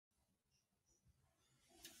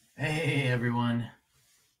Hey everyone,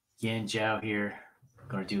 again Zhao here. I'm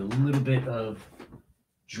going to do a little bit of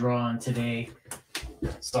drawing today.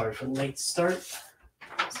 Sorry for the late start.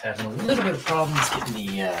 Just having a little bit of problems getting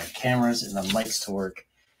the cameras and the mics to work.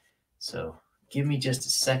 So give me just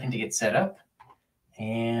a second to get set up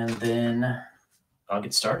and then I'll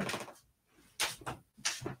get started.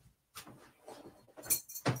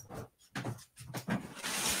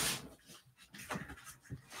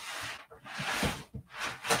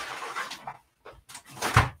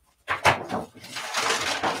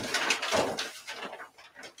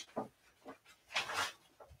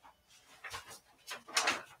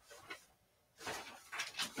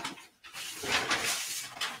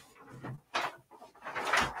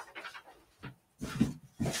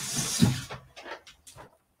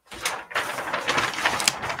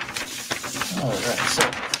 All right, so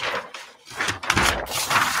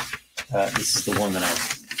this is the one that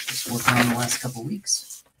I've just working on the last couple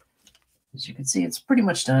weeks. As you can see, it's pretty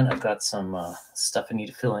much done. I've got some stuff I need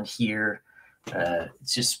to fill in here.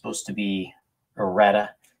 It's just supposed to be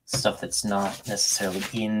errata, stuff that's not necessarily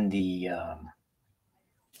in the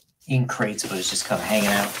in crates, but it's just kind of hanging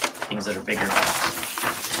out. Things that are bigger.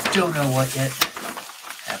 Don't know what yet.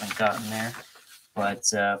 Haven't gotten there. But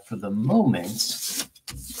for the moment,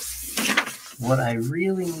 what I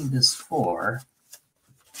really need this for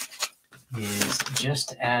is just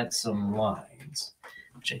to add some lines,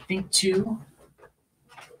 which I think too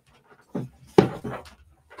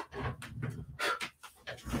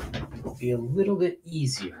will be a little bit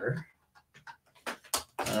easier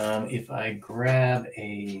if I grab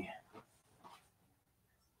a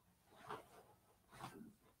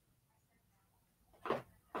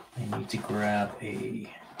I need to grab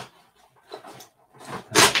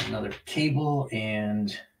another cable,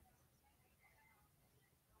 and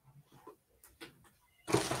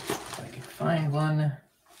if I can find one.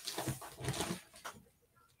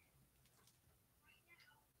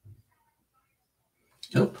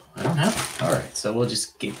 Nope, I don't have it. All right, so we'll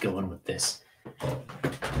just get going with this.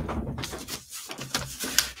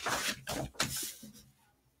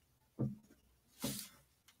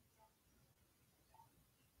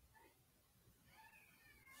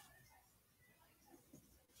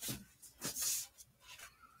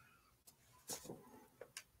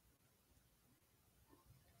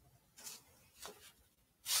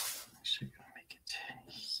 Actually, I'm gonna make it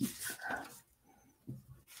here.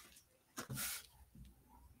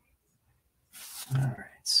 All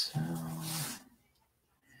right, so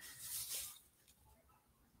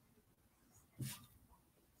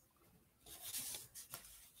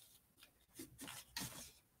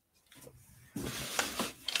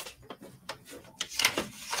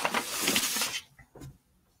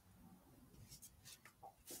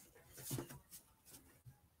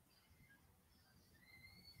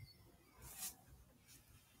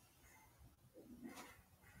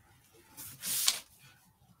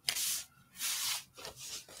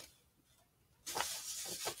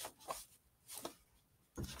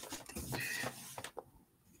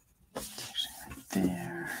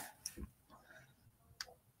there.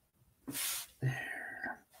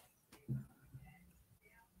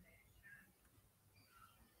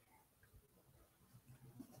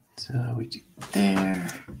 So we do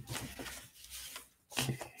there.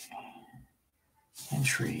 Okay.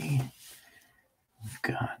 Entry. We've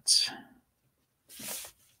got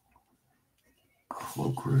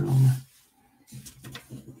cloakroom.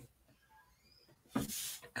 A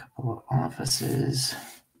couple of offices.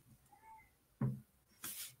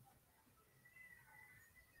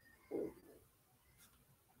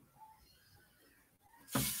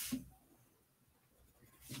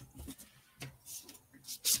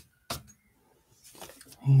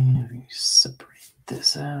 And we separate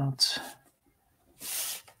this out.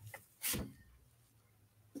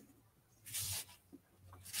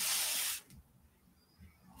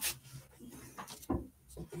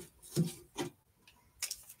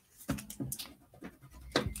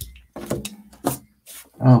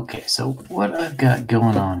 Okay, so what I've got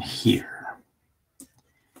going on here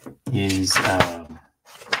is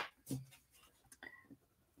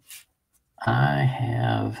I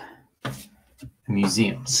have a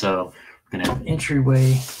museum. So we're going to have an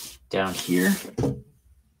entryway down here.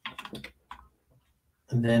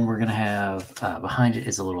 And then we're going to have behind it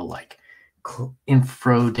is a little like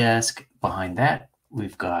info desk. Behind that,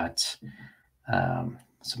 we've got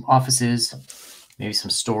some offices, maybe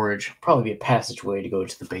some storage, probably be a passageway to go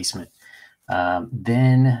to the basement.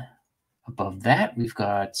 Then above that, we've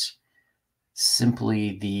got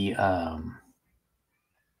simply the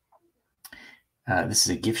this is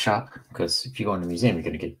a gift shop, because if you go in the museum,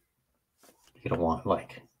 you're gonna want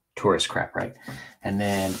like tourist crap, right? And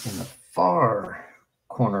then in the far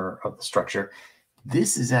corner of the structure,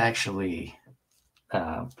 this is actually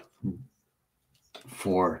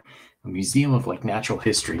for a museum of like natural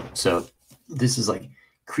history. So this is like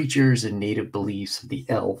creatures and native beliefs of the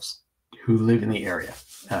elves who live in the area.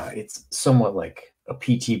 It's somewhat like a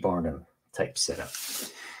P.T. Barnum type setup.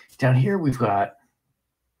 Down here, we've got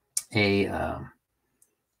a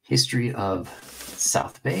history of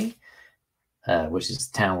South Bay, which is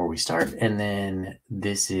the town where we start. And then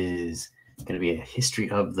this is going to be a history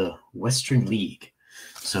of the Western League.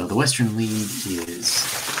 So the Western League is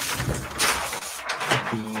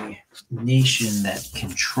the nation that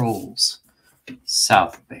controls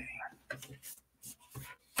South Bay.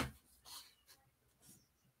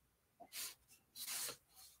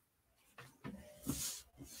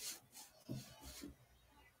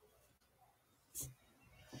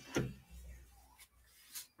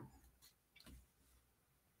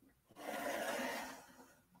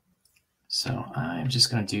 So I'm just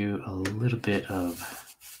going to do a little bit of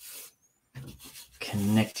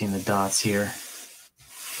connecting the dots here.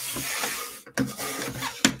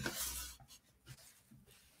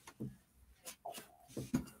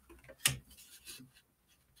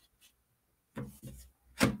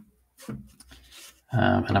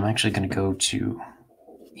 And I'm actually going to go to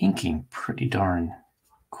inking pretty darn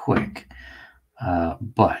quick,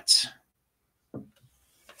 but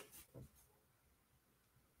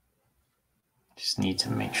just need to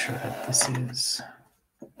make sure that this is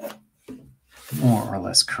more or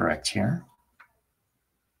less correct here.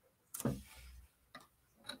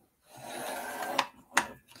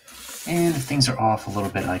 And if things are off a little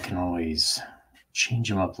bit, I can always change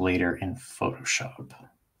them up later in Photoshop.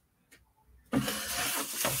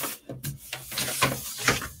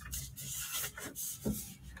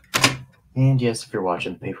 And yes, if you're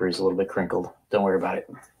watching, the paper is a little bit crinkled. Don't worry about it.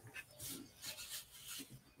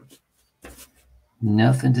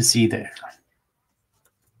 Nothing to see there.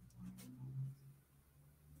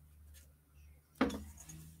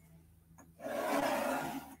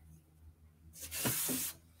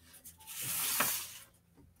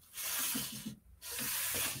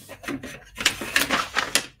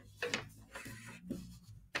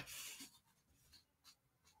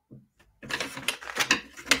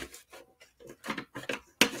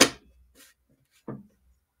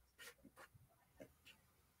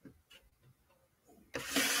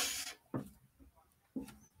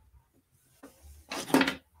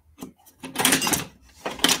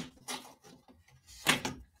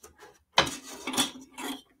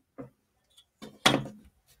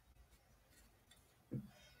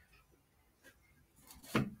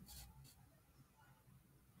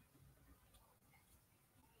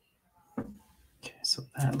 Okay, so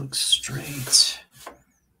that looks straight.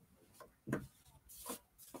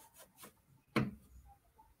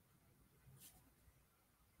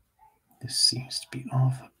 This seems to be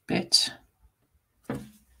off a bit.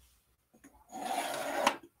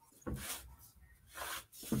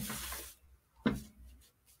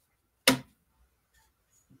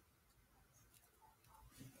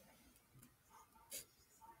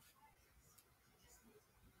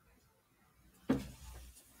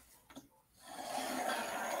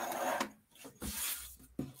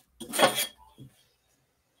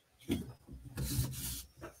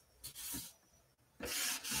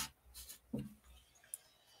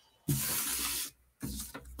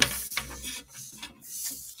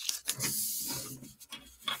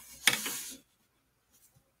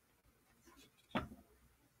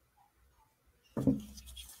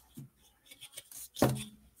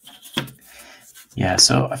 Yeah,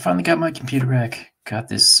 so I finally got my computer rack, got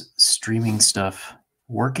this streaming stuff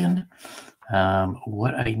working.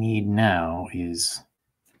 What I need now is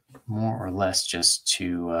more or less just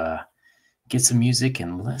to get some music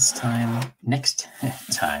and less time. Next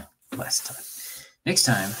time,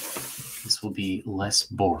 this will be less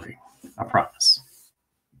boring. I promise.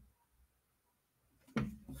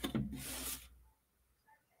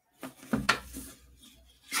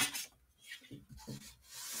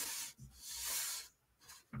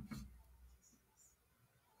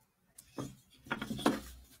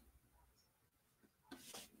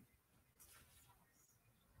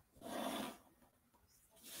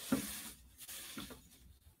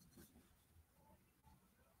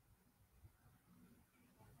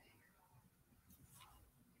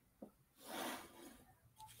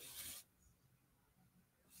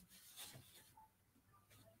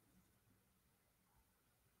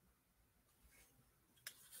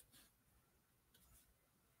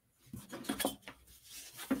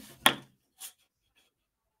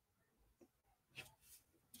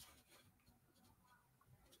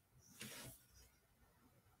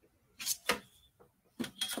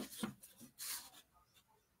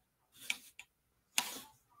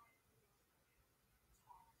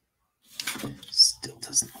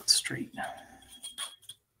 straight.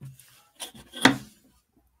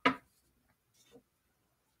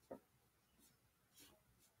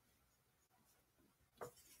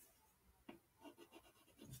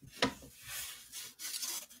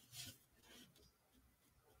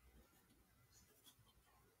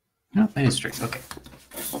 No, that is straight. Okay.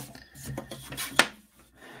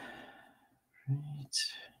 Right.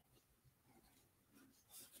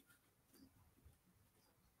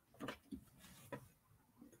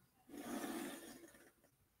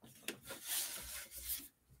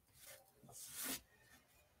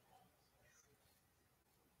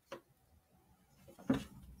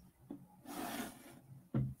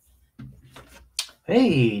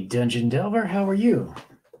 Hey, Dungeon Delver, how are you?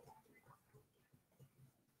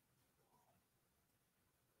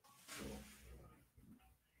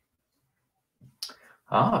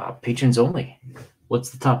 Ah, patrons only. What's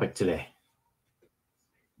the topic today?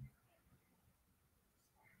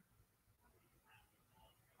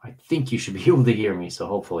 I think you should be able to hear me, so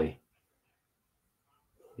hopefully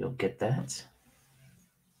you'll get that.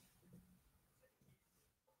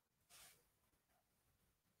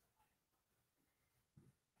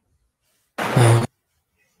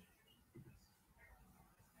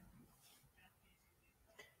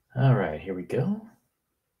 All right, here we go.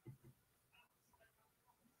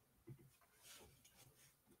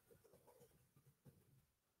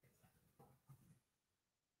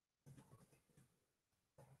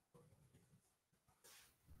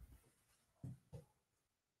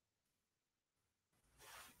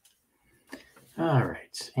 All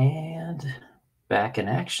right, and back in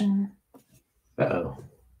action. Uh-oh.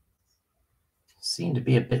 Seem to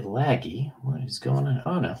be a bit laggy. What is going on?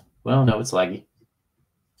 Oh, no. Well, no, it's laggy.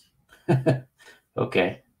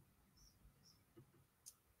 Okay.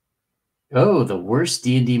 Oh, the worst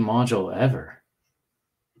D&D module ever.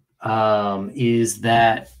 Is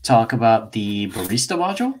that talk about the Barista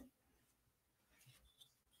module?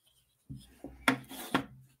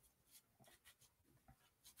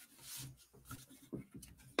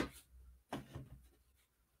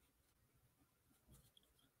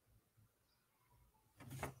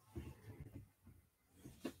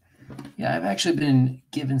 Yeah, I've actually been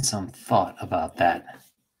given some thought about that.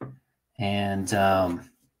 And,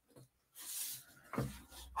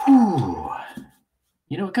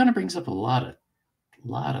 it kind of brings up a lot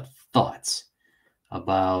of thoughts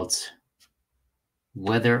about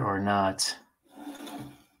whether or not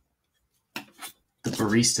the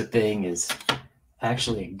barista thing is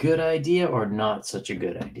actually a good idea or not such a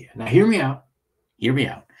good idea. Now, hear me out.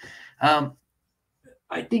 I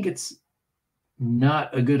think it's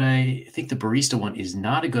not a good idea. I think the barista one is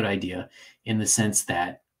not a good idea in the sense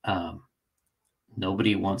that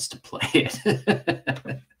nobody wants to play it.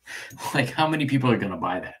 Like, how many people are going to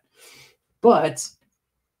buy that? But,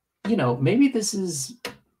 maybe this is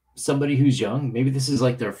somebody who's young. Maybe this is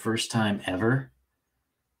like their first time ever.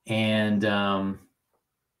 And,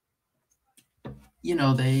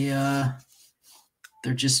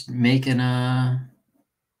 they're just making a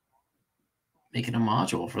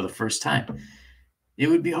module for the first time. It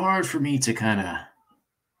would be hard for me to kind of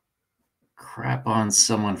crap on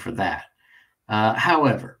someone for that.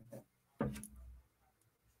 However,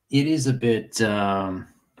 it is a bit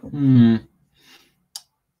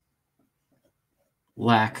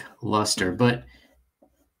lackluster, but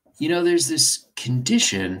there's this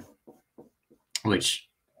condition which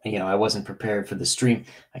I wasn't prepared for the stream.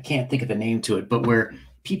 I can't think of the name to it, but where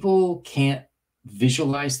people can't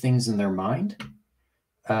visualize things in their mind.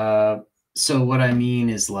 So what I mean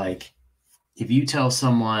is, like, if you tell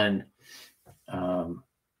someone, oh,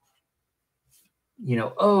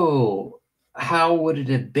 how would it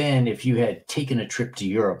have been if you had taken a trip to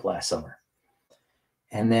Europe last summer?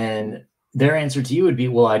 And then their answer to you would be,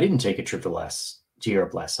 well, I didn't take a trip to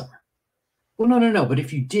Europe last summer. Well, no. But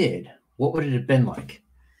if you did, what would it have been like?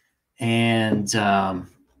 And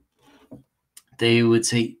they would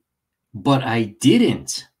say, but I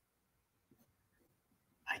didn't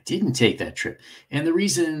take that trip. And the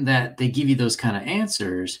reason that they give you those kind of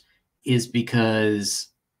answers is because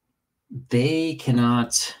they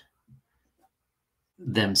cannot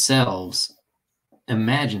themselves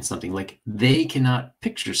imagine something. Like, they cannot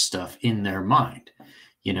picture stuff in their mind.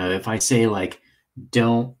 If I say, like,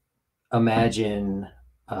 don't imagine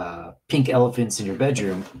pink elephants in your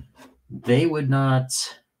bedroom, they would not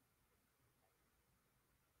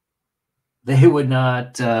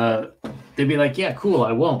they'd be like, yeah, cool,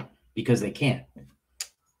 I won't, because they can't.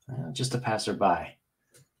 Just a passerby.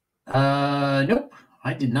 Nope,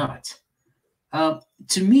 I did not.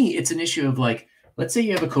 To me, it's an issue of, like, let's say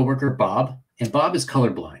you have a coworker, Bob, and Bob is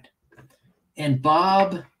colorblind. And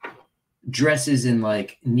Bob dresses in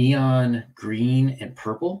like neon green and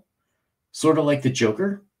purple, sort of like the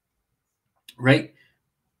Joker, right?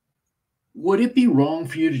 Would it be wrong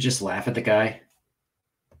for you to just laugh at the guy?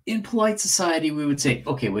 In polite society, we would say,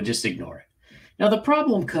 okay, we'll just ignore it. Now, the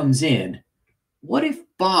problem comes in, what if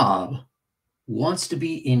Bob wants to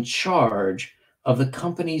be in charge of the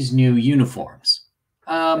company's new uniforms?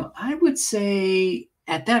 I would say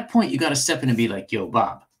at that point, you got to step in and be like, yo,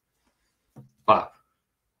 Bob,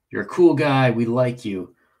 you're a cool guy. We like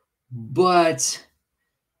you. But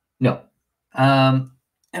no. And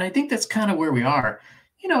I think that's kind of where we are.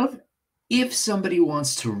 You know, if somebody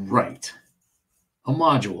wants to write a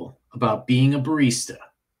module about being a barista,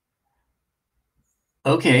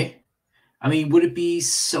 okay. I mean, would it be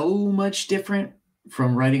so much different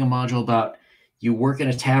from writing a module about you work in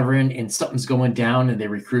a tavern and something's going down and they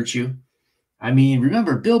recruit you? I mean,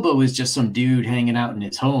 remember, Bilbo is just some dude hanging out in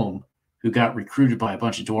his home who got recruited by a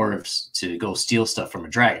bunch of dwarves to go steal stuff from a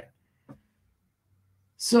dragon.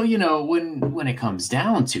 So, you know, when it comes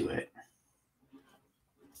down to it,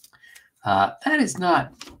 that is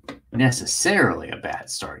not necessarily a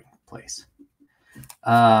bad starting place.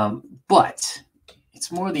 But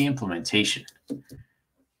it's more the implementation.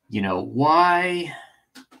 You know, why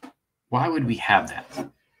would we have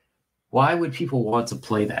that? Why would people want to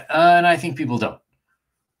play that? And I think people don't.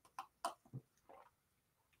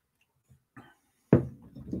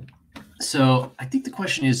 So I think the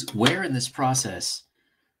question is, where in this process,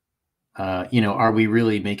 you know, are we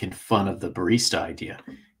really making fun of the barista idea?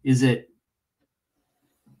 Is it,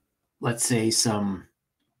 let's say, some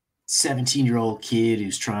 17-year-old kid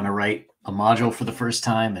who's trying to write a module for the first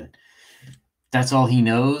time and that's all he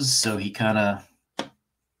knows, so he kind of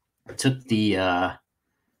took the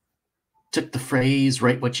phrase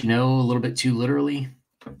 "write what you know" a little bit too literally?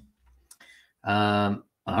 I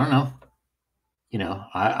don't know. You know,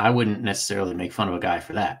 I wouldn't necessarily make fun of a guy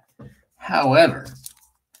for that. However,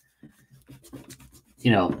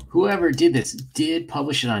 you know, whoever did this did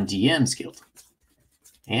publish it on DM's Guild,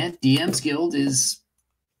 and DM's Guild is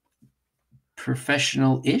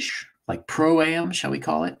professional-ish, like pro-am, shall we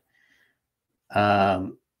call it?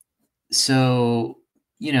 So,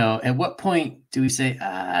 you know, at what point do we say,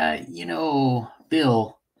 you know,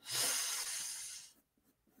 Bill,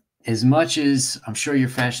 as much as I'm sure your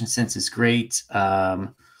fashion sense is great,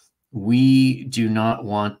 we do not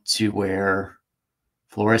want to wear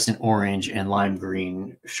fluorescent orange and lime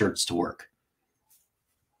green shirts to work.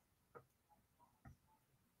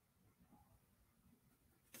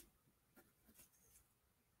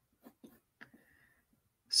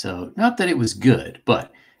 So, not that it was good,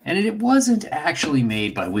 but, and it wasn't actually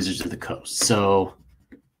made by Wizards of the Coast. So,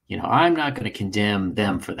 you know, I'm not going to condemn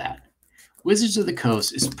them for that. Wizards of the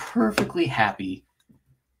Coast is perfectly happy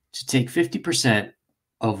to take 50%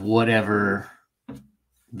 of whatever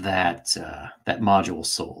that module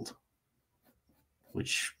sold,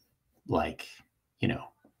 which, like, you know,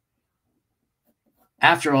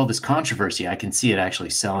 after all this controversy, I can see it actually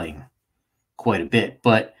selling quite a bit.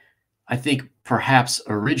 But I think perhaps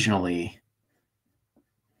originally,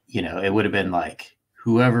 you know, it would have been like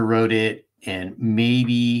whoever wrote it, and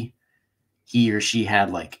maybe he or she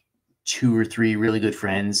had like 2 or 3 really good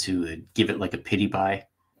friends who would give it like a pity buy.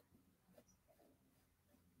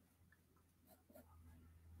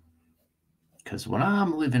 Because when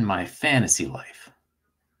I'm living my fantasy life,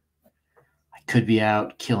 I could be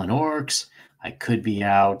out killing orcs. I could be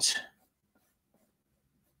out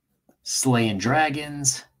slaying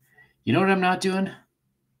dragons. You know what I'm not doing?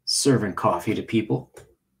 Serving coffee to people.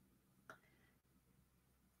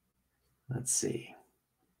 Let's see.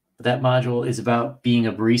 That module is about being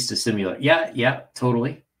a barista simulator. Yeah,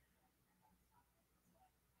 totally.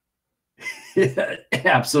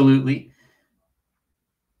 Absolutely.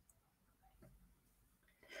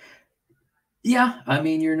 Yeah, I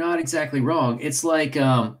mean, you're not exactly wrong. It's like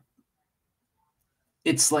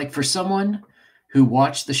for someone who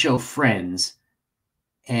watched the show Friends,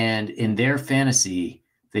 and in their fantasy,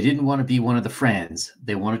 they didn't want to be one of the friends.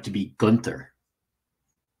 They wanted to be Gunther.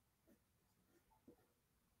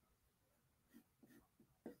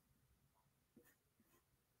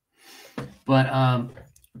 But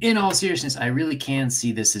in all seriousness, I really can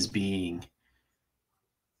see this as being,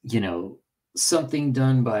 you know, something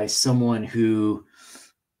done by someone who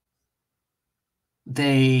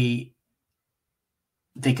they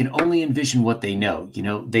can only envision what they know. You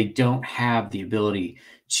know, they don't have the ability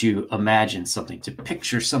to imagine something, to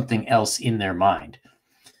picture something else in their mind.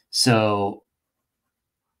 So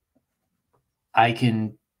I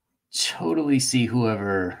can totally see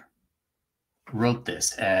whoever wrote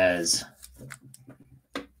this as,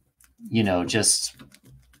 you know, just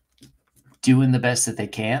doing the best that they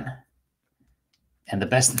can. And the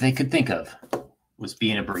best that they could think of was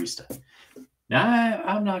being a barista. Now,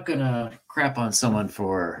 I'm not going to crap on someone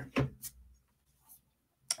for,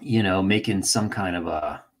 making some kind of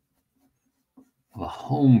a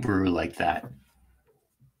home brew like that.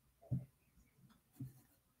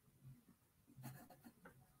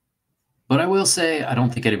 But I will say, I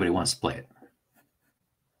don't think anybody wants to play it.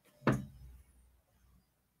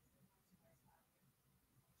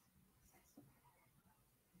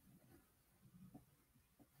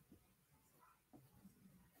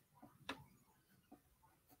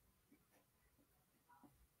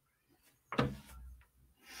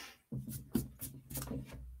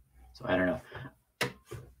 So I don't know.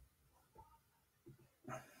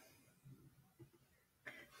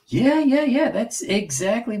 Yeah. That's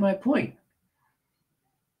exactly my point.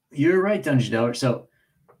 You're right, Dungeon Delver. So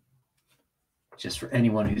just for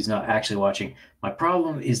anyone who's not actually watching, my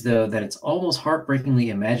problem is, though, that it's almost heartbreakingly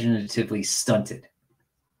imaginatively stunted.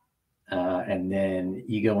 And then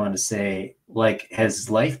you go on to say, like, has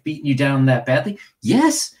life beaten you down that badly?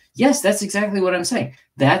 Yes, that's exactly what I'm saying.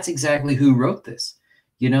 That's exactly who wrote this.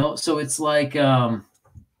 So it's like,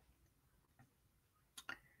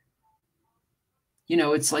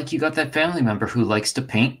 it's like you got that family member who likes to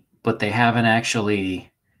paint, but they haven't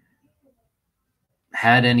actually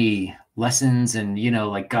had any lessons, and,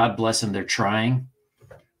 like, God bless them, they're trying.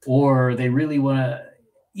 Or they really want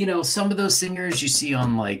to, some of those singers you see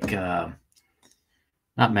on, like, not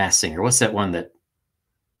Masked Singer. What's that one that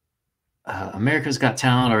America's Got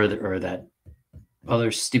Talent, or that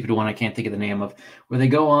other stupid one I can't think of the name of, where they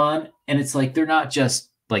go on and it's like they're not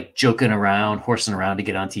just like joking around, horsing around to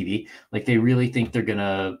get on TV. Like, they really think they're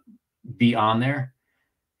gonna be on there,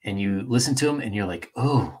 and you listen to them and you're like,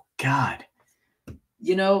 oh God,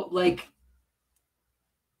 like,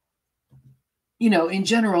 in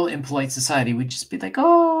general, in polite society, we'd just be like,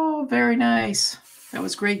 oh, very nice, that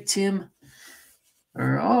was great, Tim.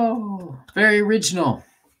 Or, oh, very original.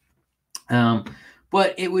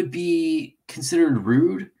 But it would be considered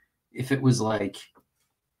rude if it was like,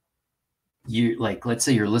 let's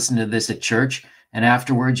say you're listening to this at church, and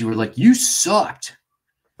afterwards you were like, you sucked.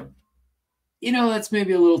 That's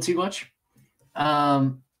maybe a little too much.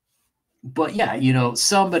 But yeah,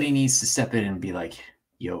 somebody needs to step in and be like,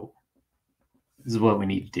 yo, this is what we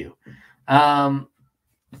need to do. And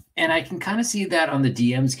I can kind of see that on the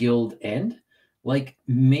DMs Guild end. Like,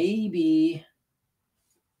 maybe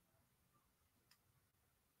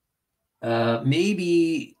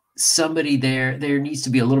somebody there needs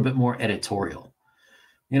to be a little bit more editorial.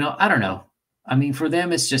 I don't know. I mean, for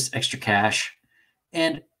them, it's just extra cash.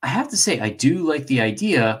 And I have to say, I do like the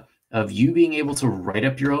idea of you being able to write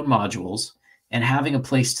up your own modules and having a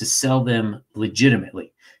place to sell them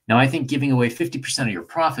legitimately. Now, I think giving away 50% of your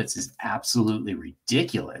profits is absolutely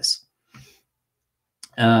ridiculous.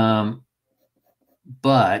 But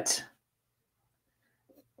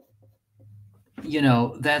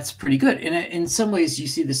that's pretty good. And in some ways, you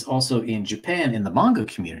see this also in Japan in the manga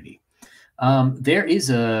community. There is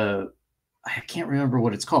I can't remember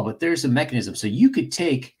what it's called, but there's a mechanism. So you could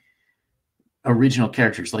take original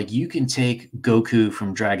characters, like you can take Goku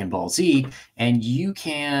from Dragon Ball Z, and you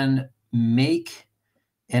can make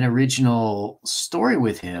an original story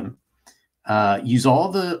with him, use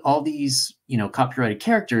all these, copyrighted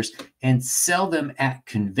characters, and sell them at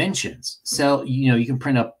conventions. You can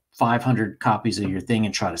print up 500 copies of your thing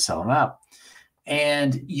and try to sell them out.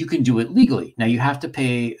 And you can do it legally. Now, you have to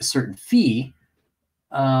pay a certain fee,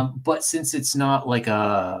 but since it's not like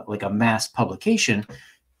a mass publication,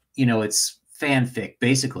 it's fanfic,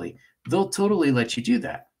 basically, they'll totally let you do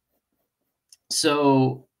that.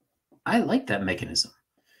 So I like that mechanism,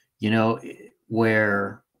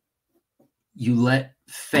 where you let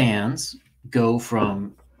fans go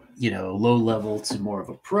from, low level to more of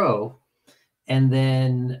a pro, and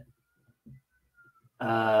then,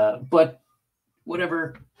 but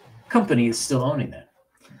whatever company is still owning that.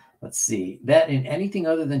 Let's see, that in anything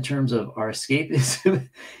other than terms of our escapism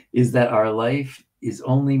is that our life is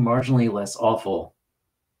only marginally less awful.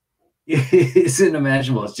 It isn't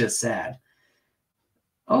imaginable. It's just sad.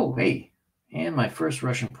 Oh, hey, and my first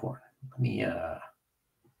Russian porn. Let me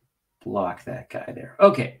block that guy there.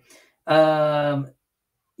 Okay.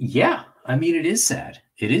 Yeah, I mean, it is sad.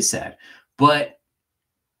 It is sad. But,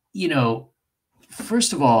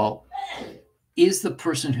 first of all, is the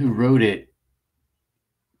person who wrote it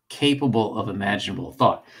capable of imaginable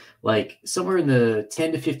thought? Like, somewhere in the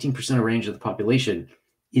 10 to 15% range of the population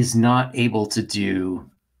is not able to do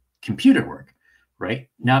computer work, right?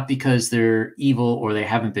 Not because they're evil or they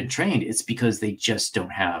haven't been trained. It's because they just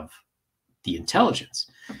don't have the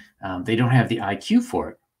intelligence. They don't have the IQ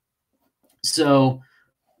for it. So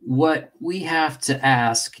what we have to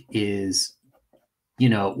ask is,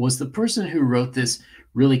 was the person who wrote this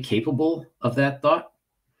really capable of that thought?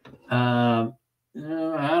 I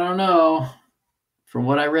don't know. From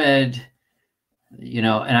what I read, and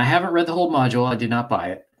I haven't read the whole module. I did not buy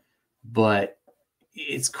it, but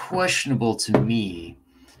it's questionable to me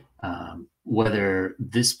whether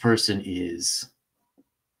this person is,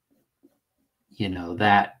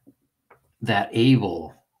 that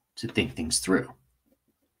able to think things through.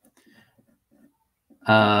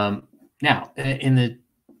 Now, in the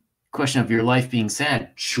question of your life being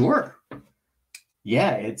sad, sure.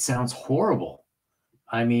 Yeah, it sounds horrible.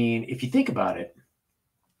 I mean, if you think about it,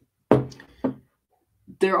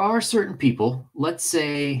 there are certain people, let's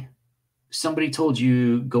say somebody told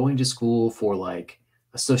you going to school for like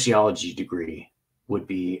a sociology degree would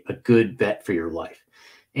be a good bet for your life.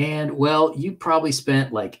 And well, you probably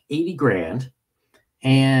spent like 80 grand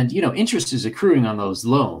and, interest is accruing on those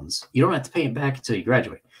loans. You don't have to pay it back until you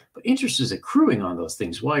graduate, but interest is accruing on those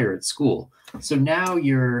things while you're at school. So now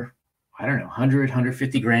you're, I don't know, 100,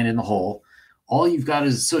 150 grand in the hole. All you've got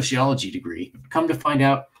is a sociology degree. Come to find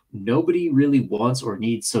out, nobody really wants or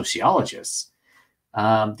needs sociologists.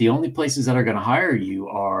 The only places that are going to hire you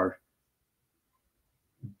are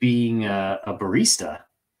being a barista.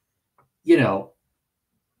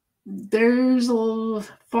 There's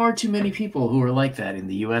far too many people who are like that in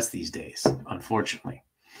the US these days, unfortunately.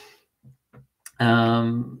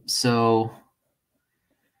 So,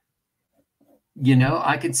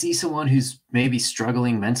 I could see someone who's maybe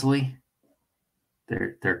struggling mentally.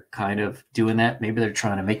 They're kind of doing that. Maybe they're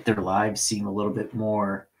trying to make their lives seem a little bit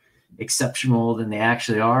more exceptional than they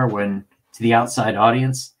actually are, when to the outside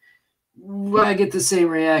audience, well, I get the same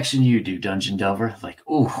reaction you do, Dungeon Delver. Like,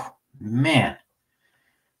 oh, man.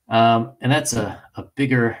 And that's a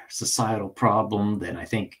bigger societal problem than I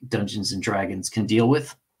think Dungeons and Dragons can deal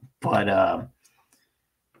with. But, what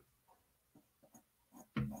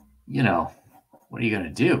are you going to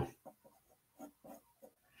do?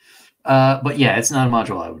 But yeah, it's not a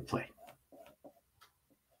module I would play.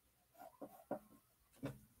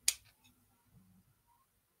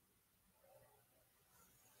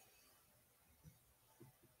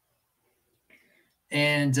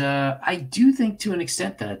 And I do think to an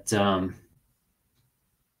extent that,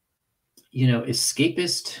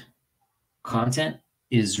 escapist content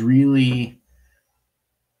is really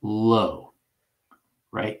low,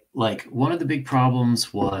 right? Like one of the big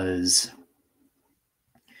problems was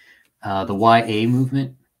the YA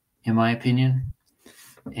movement, in my opinion.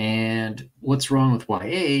 And what's wrong with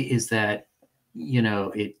YA is that,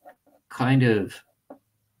 it kind of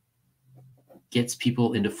gets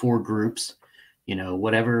people into four groups,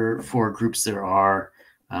 whatever four groups there are.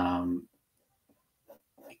 It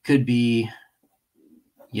could be,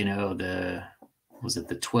 the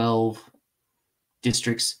 12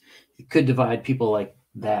 districts? It could divide people like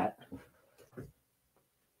that.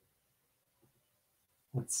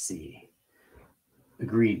 Let's see.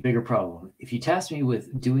 Agreed. Bigger problem. If you task me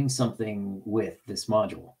with doing something with this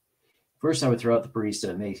module, first I would throw out the barista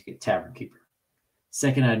and make it tavern keeper.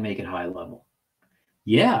 Second, I'd make it high level.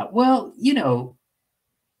 Yeah, well, you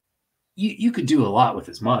could do a lot with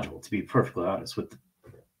this module, to be perfectly honest, with the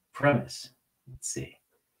premise. Let's see.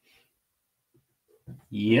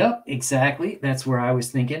 Yep, exactly. That's where I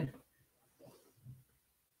was thinking.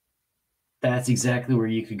 That's exactly where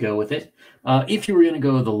you could go with it. If you were going to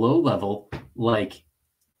go the low level, like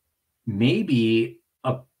maybe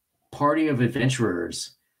a party of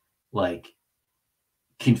adventurers, like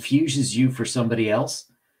confuses you for somebody else,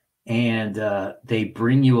 and they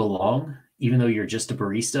bring you along, even though you're just a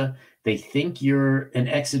barista. They think you're an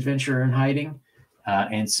ex-adventurer in hiding,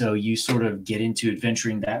 and so you sort of get into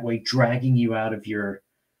adventuring that way, dragging you out of your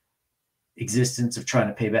existence of trying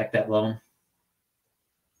to pay back that loan.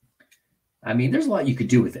 I mean, there's a lot you could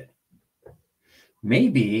do with it.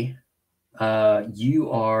 Maybe you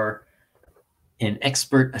are an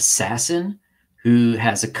expert assassin who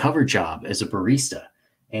has a cover job as a barista,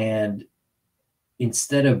 and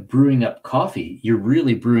instead of brewing up coffee, you're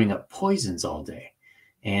really brewing up poisons all day,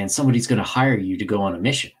 and somebody's going to hire you to go on a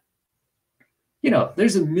mission.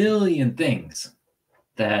 There's a million things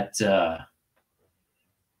that that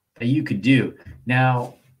you could do.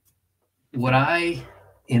 Now, would I,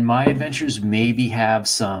 in my adventures, maybe have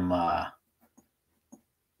some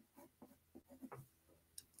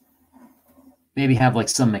like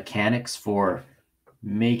some mechanics for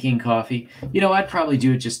making coffee? I'd probably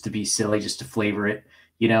do it just to be silly, just to flavor it.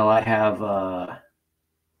 I'd have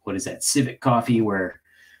what is that, Civic coffee, where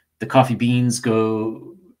the coffee beans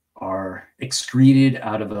are excreted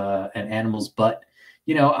out of an animal's butt.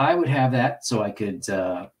 You know, I would have that so I could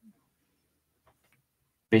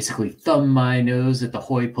basically thumb my nose at the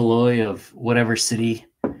hoi polloi of whatever city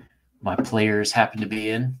my players happen to be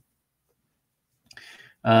in.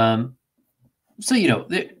 So, you know,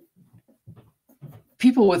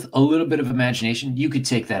 people with a little bit of imagination, you could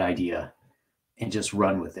take that idea and just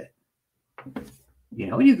run with it. You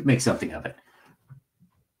know, you could make something of it.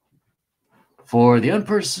 For the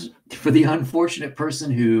unfortunate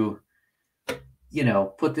person who, you know,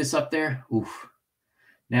 put this up there, oof.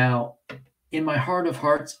 Now, in my heart of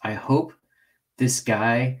hearts, I hope this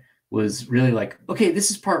guy was really like, okay, this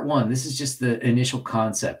is part one. This is just the initial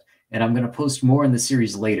concept. And I'm going to post more in the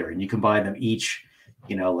series later. And you can buy them each,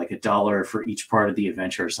 you know, like $1 for each part of the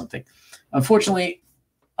adventure or something. Unfortunately,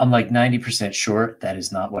 I'm like 90% sure that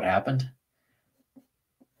is not what happened.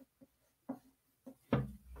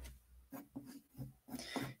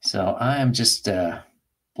 So I am just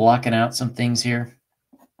blocking out some things here.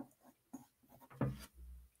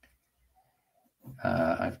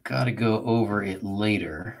 I've got to go over it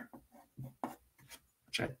later,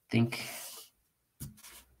 which I think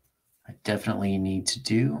I definitely need to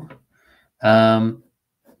do.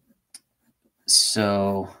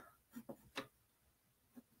 So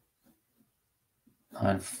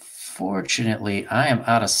unfortunately, I am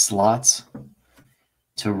out of slots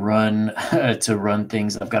to run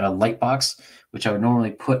things. I've got a light box, which I would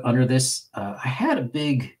normally put under this. I had a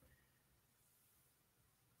big.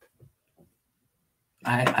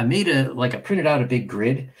 I made I printed out a big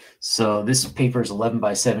grid. So this paper is 11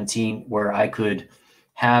 by 17 where I could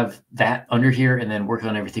have that under here and then work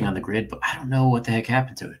on everything on the grid, but I don't know what the heck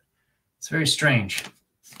happened to it. It's very strange.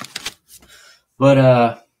 But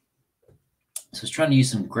so I was trying to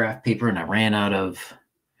use some graph paper and I ran out of,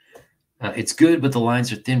 it's good, but the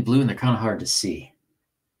lines are thin blue and they're kind of hard to see.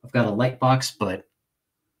 I've got a light box, but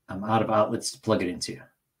I'm out of outlets to plug it into.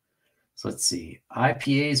 So let's see.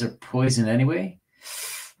 IPAs are poison anyway.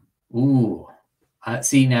 Ooh,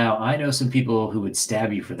 see, now I know some people who would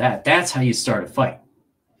stab you for that. That's how you start a fight.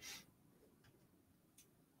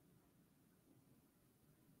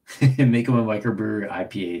 Make them a microbrewer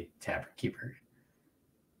IPA tavern keeper.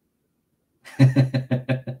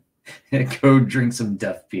 Go drink some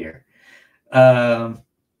Duff beer. Yeah,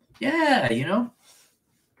 you know,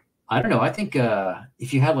 I don't know. I think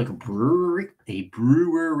if you had like a brewery,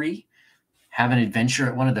 have an adventure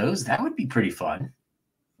at one of those, that would be pretty fun.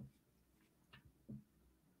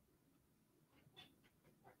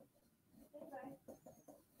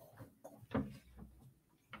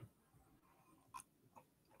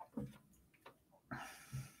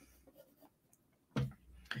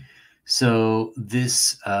 So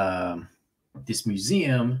this this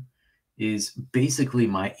museum is basically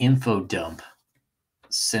my info dump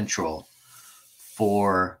central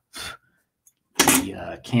for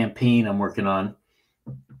the campaign I'm working on.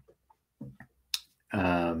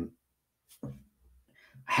 I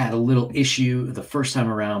had a little issue the first time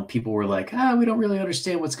around. People were like, we don't really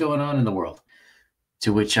understand what's going on in the world.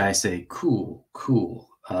 To which I say, cool.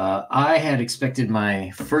 I had expected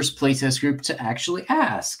my first playtest group to actually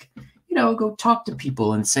ask, you know, go talk to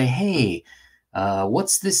people and say, hey,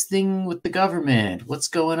 what's this thing with the government? What's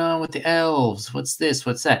going on with the elves? What's this?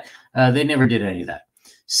 What's that? They never did any of that.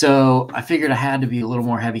 So I figured I had to be a little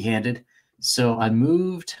more heavy-handed. So I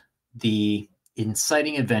moved the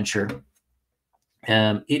inciting adventure.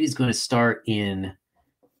 It is going to start in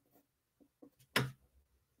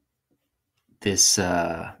this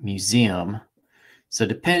museum. So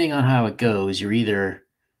depending on how it goes, you're either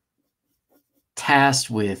tasked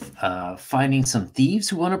with finding some thieves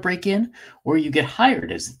who want to break in, or you get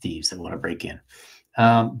hired as the thieves that want to break in.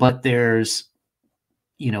 But there's,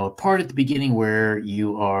 you know, a part at the beginning where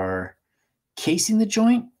you are casing the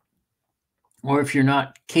joint, or if you're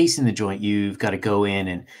not casing the joint, you've got to go in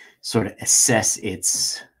and sort of assess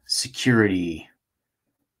its security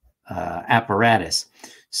apparatus.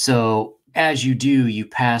 So as you do, you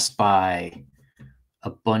pass by a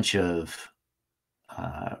bunch of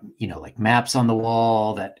you know, like maps on the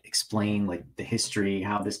wall that explain like the history,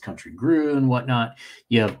 how this country grew and whatnot.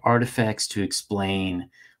 You have artifacts to explain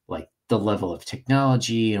like the level of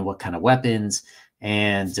technology and what kind of weapons.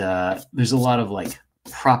 And there's a lot of like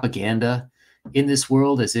propaganda in this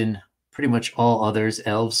world, as in pretty much all others.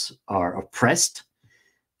 Elves are oppressed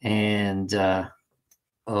and there's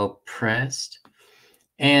a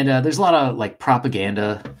lot of like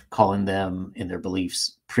propaganda calling them in their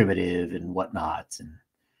beliefs primitive and whatnot. And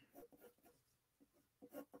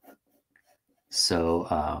so,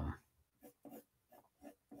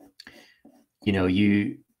 you know,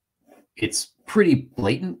 it's pretty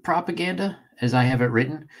blatant propaganda, as I have it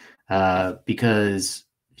written, because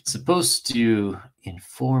it's supposed to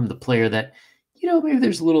inform the player that, maybe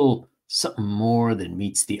there's a little something more than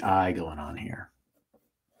meets the eye going on here.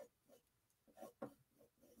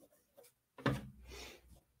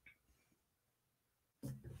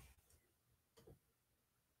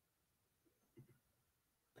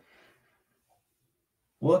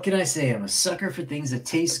 What can I say? I'm a sucker for things that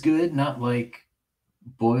taste good, not like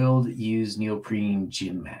boiled used neoprene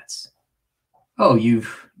gym mats. Oh,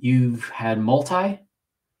 you've had multi?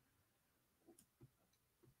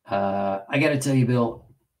 I got to tell you, Bill,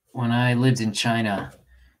 when I lived in China,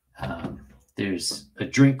 there's a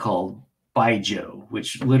drink called Baijiu,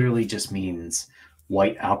 which literally just means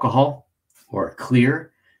white alcohol or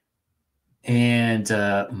clear. And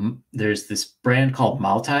there's this brand called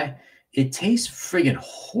Maotai. It tastes friggin'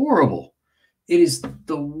 horrible. It is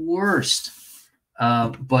the worst,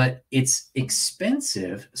 but it's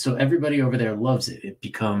expensive. So everybody over there loves it. It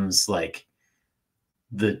becomes like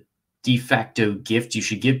the de facto gift you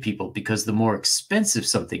should give people, because the more expensive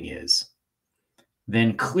something is,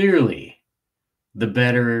 then clearly the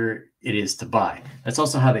better it is to buy. That's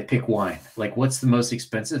also how they pick wine. Like, what's the most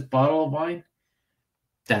expensive bottle of wine?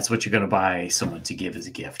 That's what you're going to buy someone to give as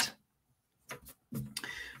a gift.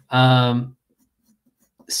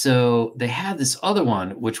 So they had this other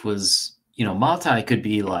one, which was, Maltai could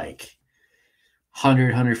be like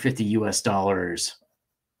 150 US dollars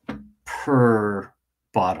per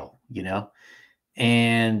bottle,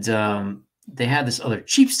 and they had this other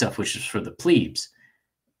cheap stuff, which is for the plebes.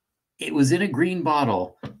 It was in a green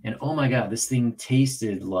bottle, and oh my God, this thing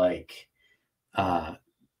tasted like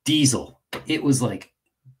diesel. It was like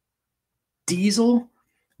diesel,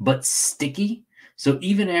 but sticky. So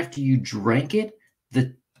even after you drank it,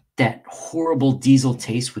 that horrible diesel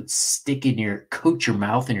taste would stick coat your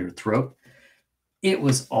mouth and your throat. It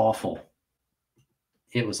was awful.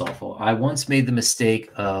 It was awful. I once made the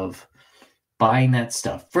mistake of buying that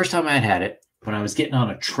stuff. First time I had it, when I was getting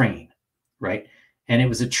on a train, right? And it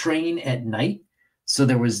was a train at night, so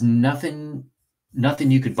there was nothing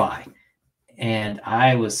you could buy. And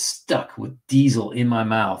I was stuck with diesel in my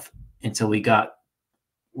mouth until we got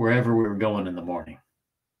wherever we were going in the morning.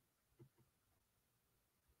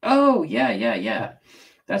 Oh, yeah.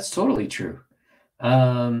 That's totally true.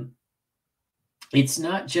 It's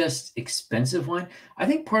not just expensive wine. I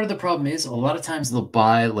think part of the problem is a lot of times they'll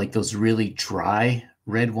buy like those really dry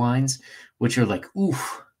red wines, which are like,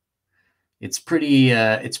 oof, it's pretty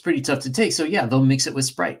tough to take. So yeah, they'll mix it with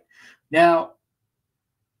Sprite. Now,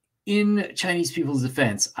 in Chinese people's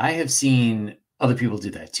defense, I have seen other people do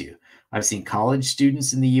that too. I've seen college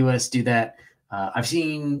students in the US do that. I've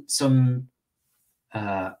seen some,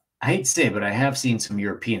 I hate to say it, but I have seen some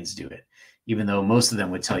Europeans do it, even though most of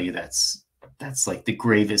them would tell you that's like the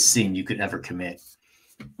gravest sin you could ever commit.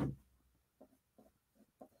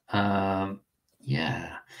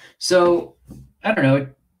 Yeah. So I don't know.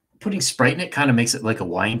 Putting Sprite in it kind of makes it like a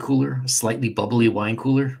wine cooler, a slightly bubbly wine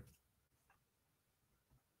cooler.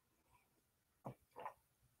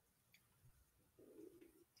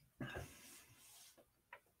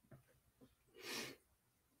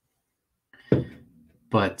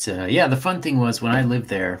 But yeah, the fun thing was when I lived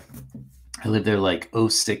there like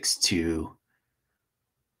 06 to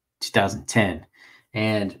 2010.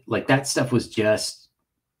 And like that stuff was just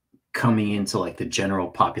coming into like the general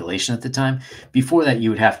population at the time. Before that, you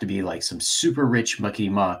would have to be like some super rich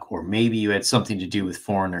muckety muck, or maybe you had something to do with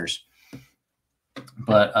foreigners.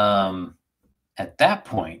 But at that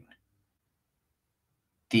point,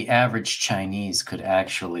 the average Chinese could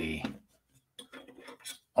actually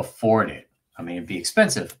afford it. I mean, it'd be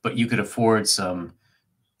expensive, but you could afford some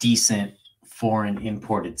decent foreign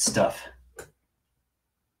imported stuff.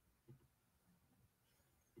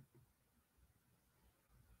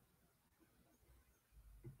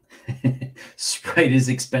 Sprite is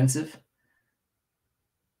expensive.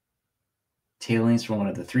 Tailings from one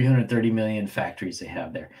of the 330 million factories they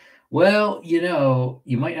have there. Well,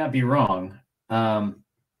 you might not be wrong.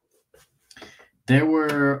 There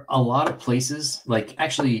were a lot of places, like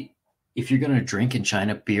actually, if you're going to drink in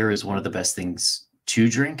China, beer is one of the best things to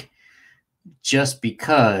drink, just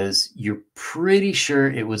because you're pretty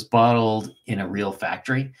sure it was bottled in a real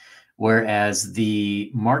factory, whereas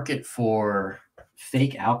the market for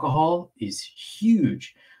fake alcohol is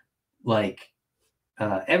huge. Like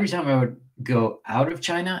every time I would go out of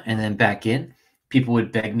China and then back in, people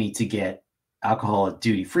would beg me to get alcohol at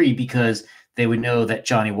duty free because they would know that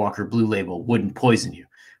Johnny Walker Blue Label wouldn't poison you.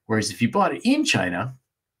 Whereas if you bought it in China,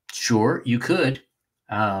 sure, you could.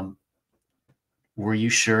 Were you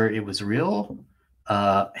sure it was real?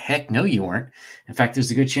 Heck no, you weren't. In fact,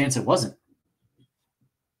 there's a good chance it wasn't.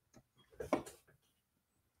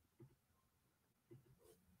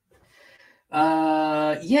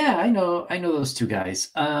 Yeah, I know those two guys.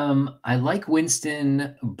 I like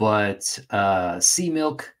Winston, but Sea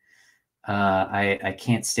Milk, I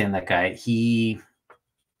can't stand that guy.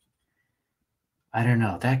 I don't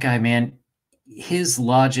know, that guy, man, his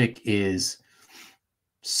logic is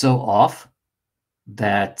so off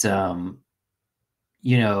that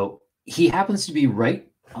he happens to be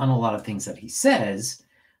right on a lot of things that he says.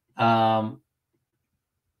 But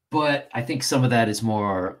I think some of that is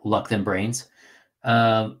more luck than brains.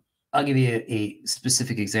 I'll give you a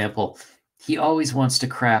specific example. He always wants to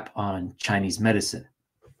crap on Chinese medicine.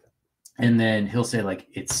 And then he'll say, like,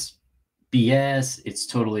 it's BS, it's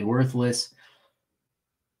totally worthless.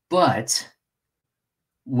 But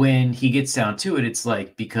when he gets down to it, it's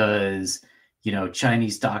like, because,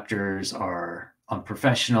 Chinese doctors are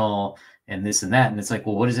unprofessional and this and that. And it's like,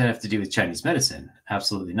 well, what does that have to do with Chinese medicine?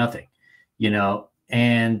 Absolutely nothing,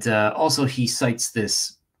 And also he cites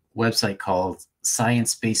this website called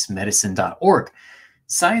sciencebasedmedicine.org.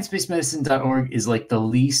 Sciencebasedmedicine.org is like the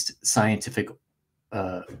least scientific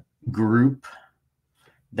group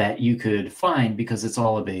that you could find, because it's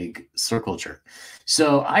all a big circle jerk.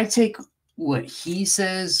 So I take what he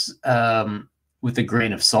says with a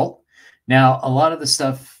grain of salt. Now, a lot of the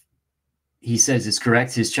stuff he says is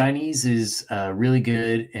correct. His Chinese is really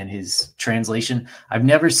good, and his translation, I've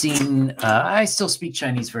never seen, I still speak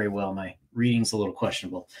Chinese very well. My reading's a little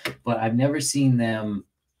questionable, but I've never seen them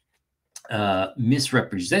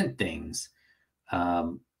misrepresent things.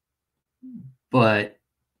 But,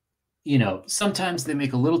 sometimes they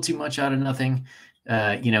make a little too much out of nothing.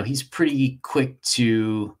 He's pretty quick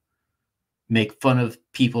to make fun of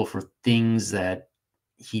people for things that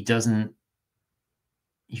he doesn't,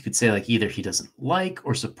 you could say, like, either he doesn't like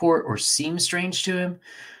or support or seem strange to him,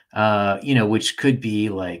 which could be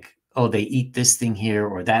like, oh, they eat this thing here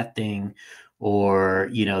or that thing, or,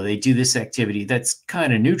 they do this activity that's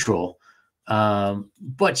kind of neutral.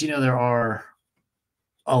 But, there are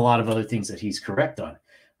a lot of other things that he's correct on.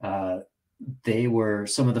 They were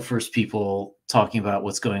some of the first people talking about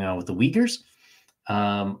what's going on with the Uyghurs,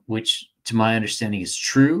 which, to my understanding, is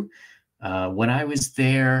true. When I was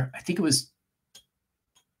there, I think it was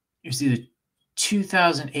either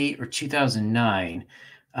 2008 or 2009.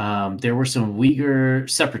 There were some Uyghur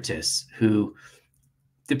separatists who,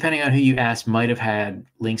 depending on who you ask, might have had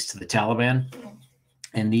links to the Taliban.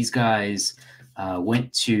 And these guys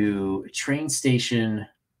went to a train station.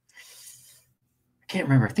 I can't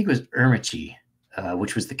remember. I think it was Urumqi,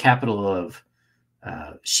 which was the capital of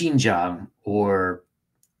Xinjiang, or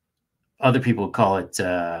other people call it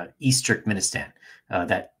East Turkmenistan.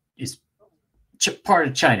 That is part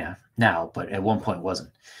of China now, but at one point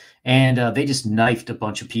wasn't. And they just knifed a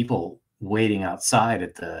bunch of people waiting outside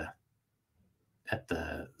at the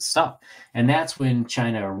stop. And that's when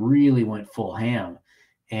China really went full ham.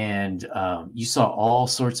 And you saw all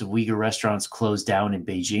sorts of Uyghur restaurants close down in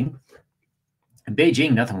Beijing. In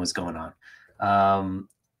Beijing, nothing was going on. A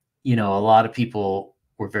lot of people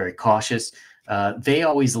were very cautious. They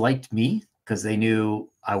always liked me because they knew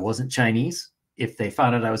I wasn't Chinese. If they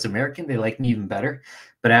found out I was American, they liked me even better.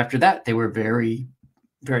 But after that, they were very,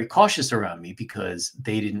 very cautious around me, because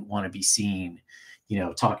they didn't want to be seen,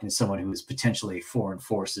 talking to someone who was potentially foreign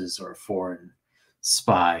forces or a foreign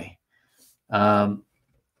spy. And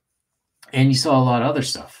you saw a lot of other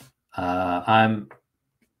stuff. I'm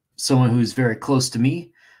someone who's very close to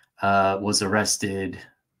me, was arrested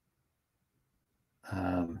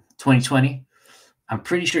 2020. I'm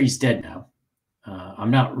pretty sure he's dead now.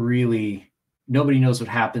 I'm not really, nobody knows what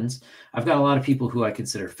happens. I've got a lot of people who I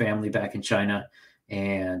consider family back in China.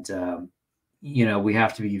 And, we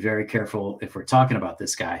have to be very careful if we're talking about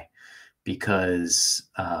this guy, because,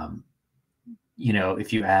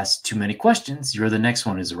 if you ask too many questions, you're the next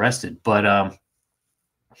one who's arrested. But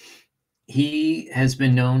he has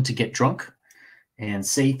been known to get drunk and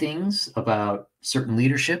say things about certain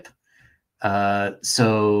leadership.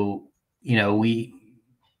 So,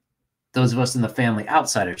 those of us in the family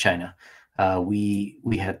outside of China,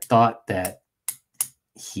 we had thought that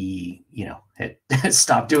he, had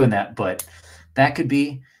stopped doing that, but that could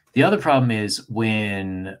be. The other problem is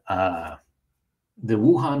when the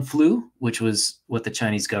Wuhan flu, which was what the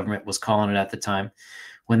Chinese government was calling it at the time,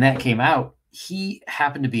 when that came out, he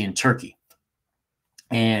happened to be in Turkey,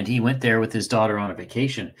 and he went there with his daughter on a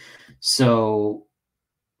vacation. So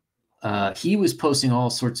he was posting all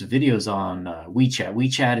sorts of videos on WeChat.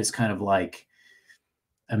 WeChat is kind of like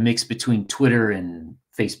a mix between Twitter and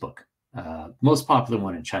Facebook. most popular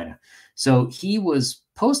one in China. So he was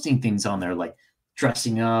posting things on there like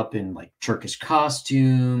dressing up in like Turkish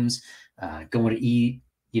costumes, going to eat,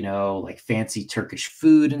 like fancy Turkish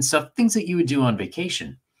food and stuff, things that you would do on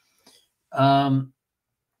vacation. And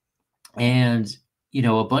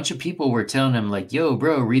a bunch of people were telling him like, "Yo,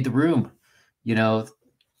 bro, read the room. You know,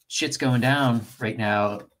 shit's going down right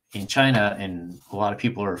now in China, and a lot of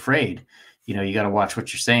people are afraid. You got to watch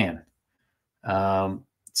what you're saying."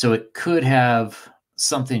 So it could have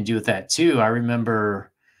something to do with that too. I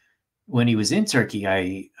remember when he was in Turkey,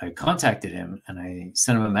 I contacted him and I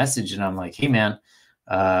sent him a message, and I'm like, "Hey, man,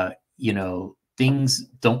 things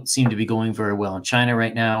don't seem to be going very well in China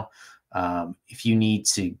right now. If you need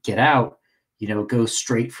to get out, go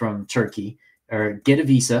straight from Turkey or get a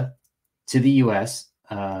visa to the U.S.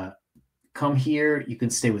 Come here. You can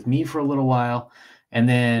stay with me for a little while." And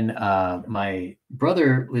then my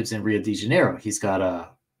brother lives in Rio de Janeiro. He's got a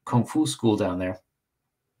Kung Fu school down there.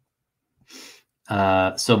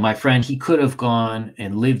 So my friend, he could have gone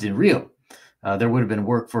and lived in Rio. There would have been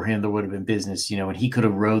work for him. There would have been business, and he could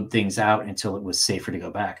have rode things out until it was safer to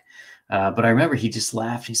go back. But I remember he just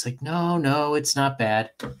laughed. He's like, no, it's not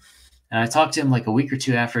bad. And I talked to him like a week or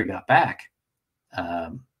two after he got back.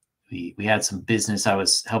 We had some business. I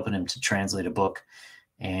was helping him to translate a book.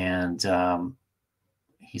 And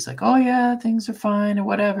he's like, "Oh, yeah, things are fine or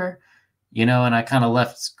whatever." And I kind of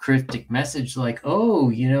left cryptic message like, "Oh,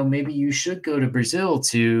 maybe you should go to Brazil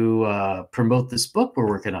to promote this book we're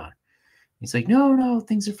working on." He's like, No,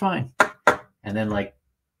 things are fine." And then like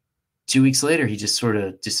 2 weeks later, he just sort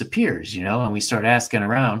of disappears, and we start asking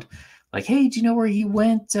around like, "Hey, do you know where he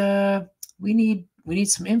went? We need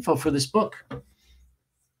some info for this book."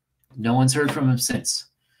 No one's heard from him since.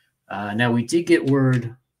 Now we did get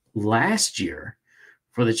word last year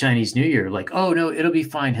for the Chinese New Year, like, "Oh no, it'll be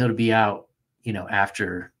fine. He'll be out,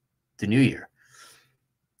 after the New Year."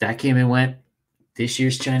 That came and went. This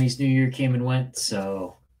year's Chinese New Year came and went.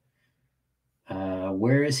 So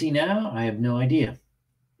where is he now? I have no idea.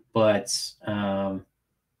 But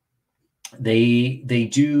they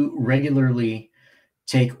do regularly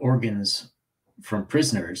take organs from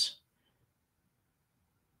prisoners.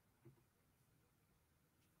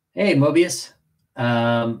 Hey, Mobius.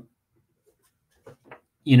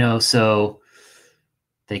 So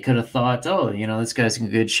they could have thought, "Oh, this guy's in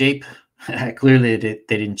good shape." Clearly, they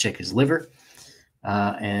didn't check his liver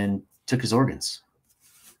and took his organs.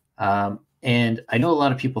 And I know a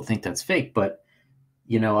lot of people think that's fake, but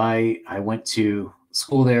I went to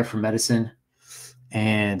school there for medicine,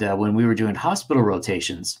 and when we were doing hospital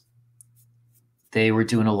rotations, they were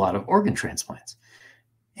doing a lot of organ transplants.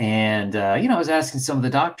 And I was asking some of the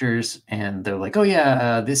doctors, and they're like, "Oh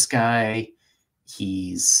yeah, this guy,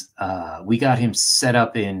 we got him set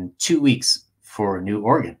up in 2 weeks for a new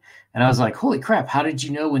organ." And I was like, "Holy crap, how did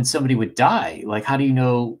you know when somebody would die? Like, how do you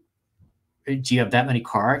know? Do you have that many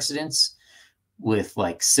car accidents with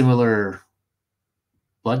like similar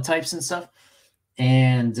blood types and stuff?"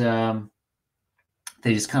 And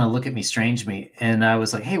they just kind of look at me strangely. And I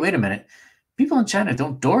was like, "Hey, wait a minute. People in China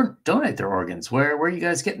don't donate their organs. Where are you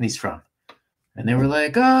guys getting these from?" And they were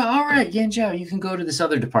like, "Oh, all right, Yan Zhao, you can go to this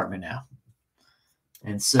other department now."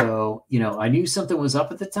 And so, I knew something was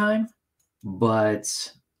up at the time,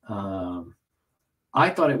 but I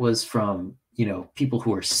thought it was from, people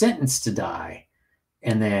who are sentenced to die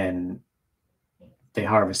and then they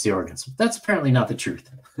harvest the organs. That's apparently not the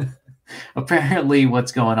truth. Apparently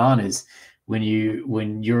what's going on is when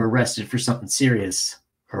you're arrested for something serious,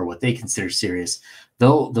 or what they consider serious,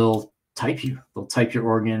 they'll type you. They'll type your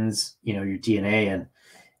organs, your DNA, and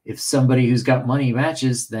if somebody who's got money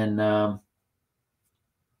matches, then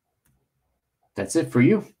that's it for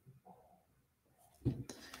you.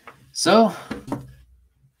 So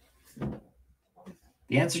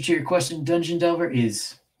the answer to your question, Dungeon Delver,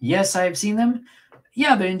 is yes, I've seen them.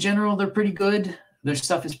 Yeah, in general, they're pretty good. Their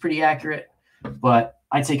stuff is pretty accurate, but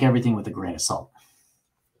I take everything with a grain of salt.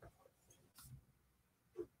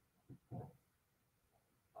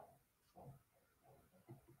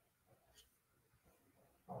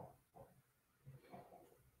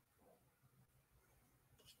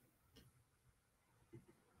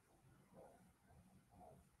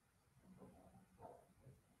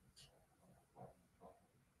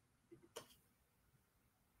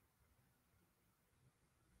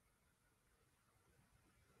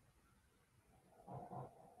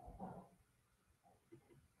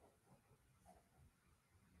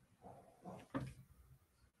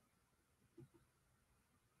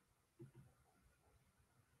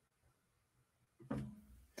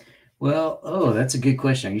 Well, oh, that's a good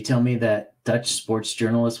question. Are you telling me that Dutch sports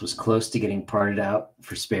journalist was close to getting parted out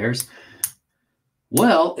for spares?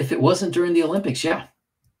 Well, if it wasn't during the Olympics, yeah,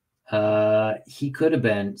 he could have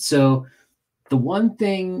been. So the one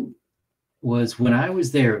thing was when I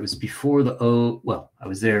was there, it was before I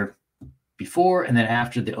was there before and then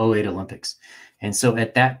after the '08 Olympics. And so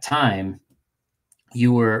at that time,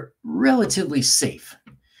 you were relatively safe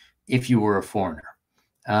if you were a foreigner.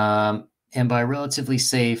 And by relatively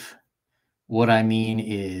safe, what I mean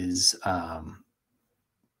is,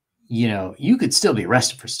 you could still be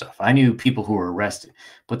arrested for stuff. I knew people who were arrested,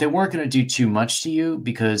 but they weren't going to do too much to you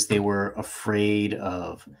because they were afraid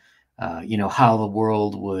of, how the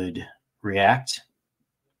world would react.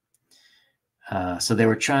 So they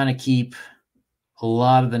were trying to keep a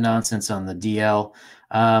lot of the nonsense on the DL.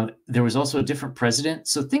 There was also a different president,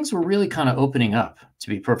 so things were really kind of opening up, to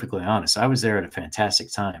be perfectly honest. I was there at a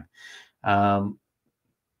fantastic time.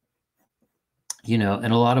 In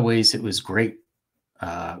a lot of ways, it was great.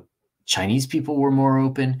 Chinese people were more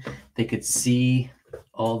open. They could see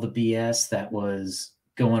all the BS that was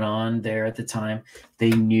going on there at the time. They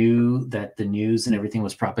knew that the news and everything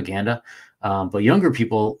was propaganda. But younger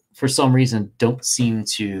people, for some reason, don't seem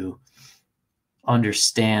to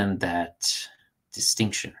understand that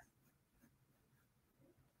distinction.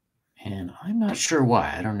 And I'm not sure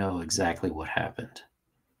why. I don't know exactly what happened.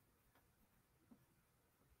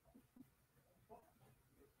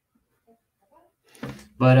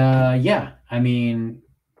 But yeah, I mean,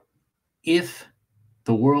 if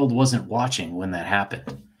the world wasn't watching when that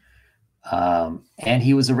happened, and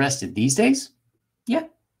he was arrested these days, yeah,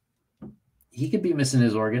 he could be missing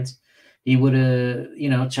his organs. He would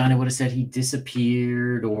have, China would have said he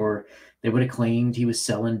disappeared, or they would have claimed he was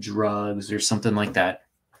selling drugs or something like that.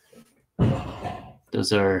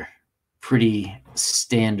 Those are pretty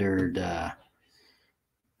standard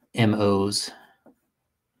MOs.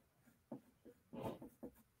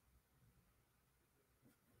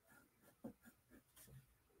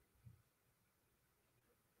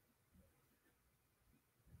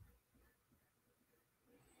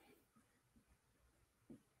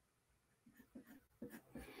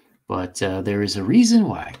 But there is a reason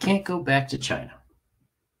why I can't go back to China.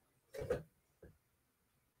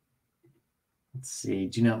 Let's see.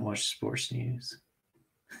 Do not watch sports news.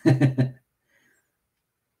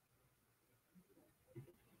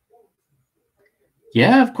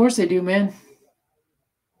 Yeah, of course they do, man.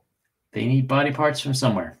 They need body parts from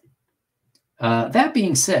somewhere. That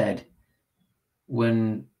being said,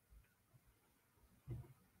 like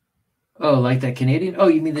that Canadian? Oh,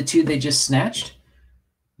 you mean the two they just snatched?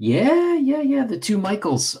 Yeah, the two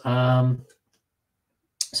Michaels. So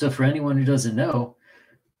for anyone who doesn't know,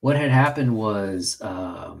 what had happened was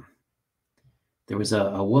there was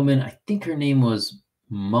a woman, I think her name was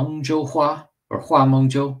Mengzhou Hua, or Hua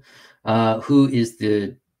Mengzhou, who is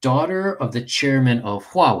the daughter of the chairman of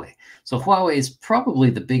Huawei. So Huawei is probably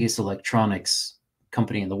the biggest electronics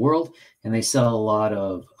company in the world, and they sell a lot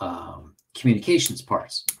of communications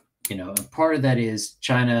parts. And part of that is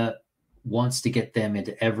China wants to get them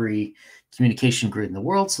into every communication grid in the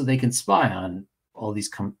world so they can spy on all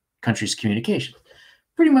these countries' communications.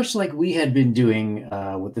 Pretty much like we had been doing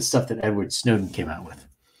with the stuff that Edward Snowden came out with.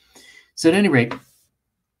 So at any rate,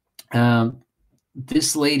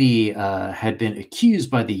 this lady had been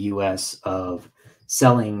accused by the U.S. of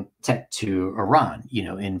selling tech to Iran,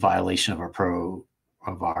 in violation of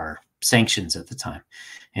our sanctions at the time.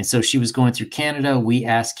 And so she was going through Canada. We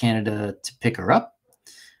asked Canada to pick her up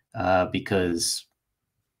because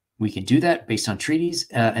we can do that based on treaties.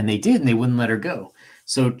 And they did, and they wouldn't let her go.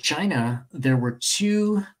 So China, there were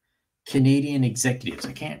two Canadian executives.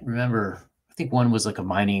 I can't remember. I think one was like a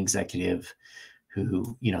mining executive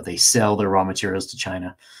who, they sell their raw materials to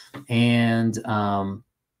China. And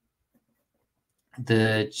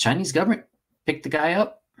the Chinese government picked the guy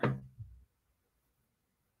up,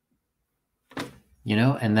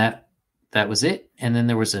 and that was it. And then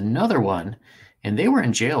there was another one, and they were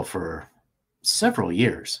in jail for several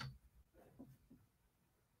years.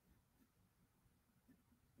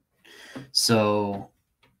 So,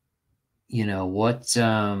 what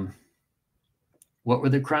were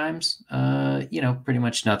their crimes? Pretty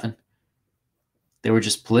much nothing. They were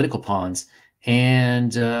just political pawns.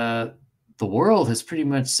 And the world has pretty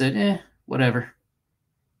much said, whatever.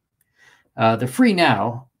 They're free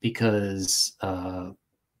now because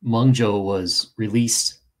Mengzhou was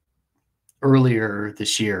released earlier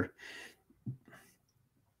this year.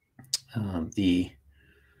 The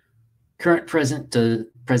current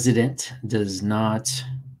president does not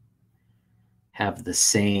have the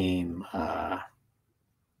same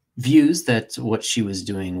views that what she was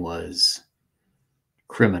doing was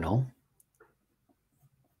criminal.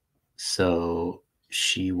 So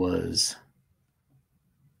she was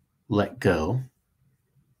let go.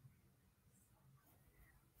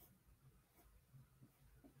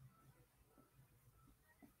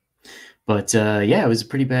 But yeah, it was a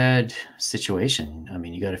pretty bad situation. I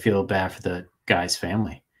mean, you got to feel bad for the guy's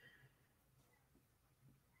family.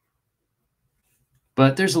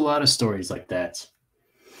 But there's a lot of stories like that.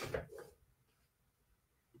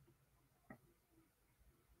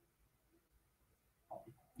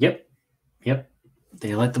 Yep. Yep.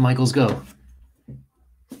 They let the Michaels go.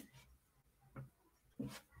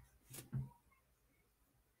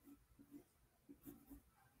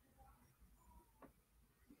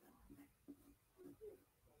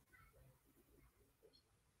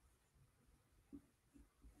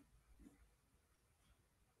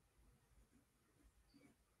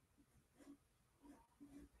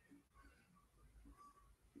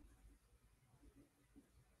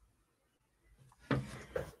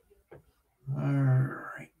 All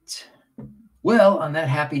right. Well, on that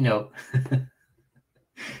happy note,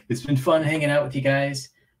 it's been fun hanging out with you guys.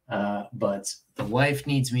 But the wife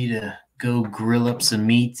needs me to go grill up some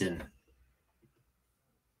meat, and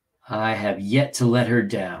I have yet to let her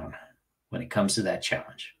down when it comes to that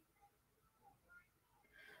challenge.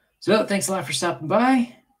 So thanks a lot for stopping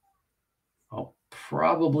by. I'll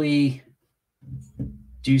probably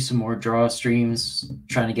do some more draw streams,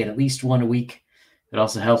 trying to get at least one a week. It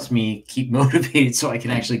also helps me keep motivated so I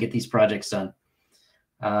can actually get these projects done.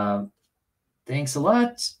 Thanks a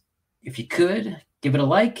lot. If you could, give it a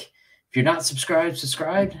like. If you're not subscribed,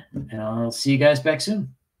 subscribe, and I'll see you guys back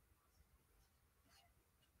soon.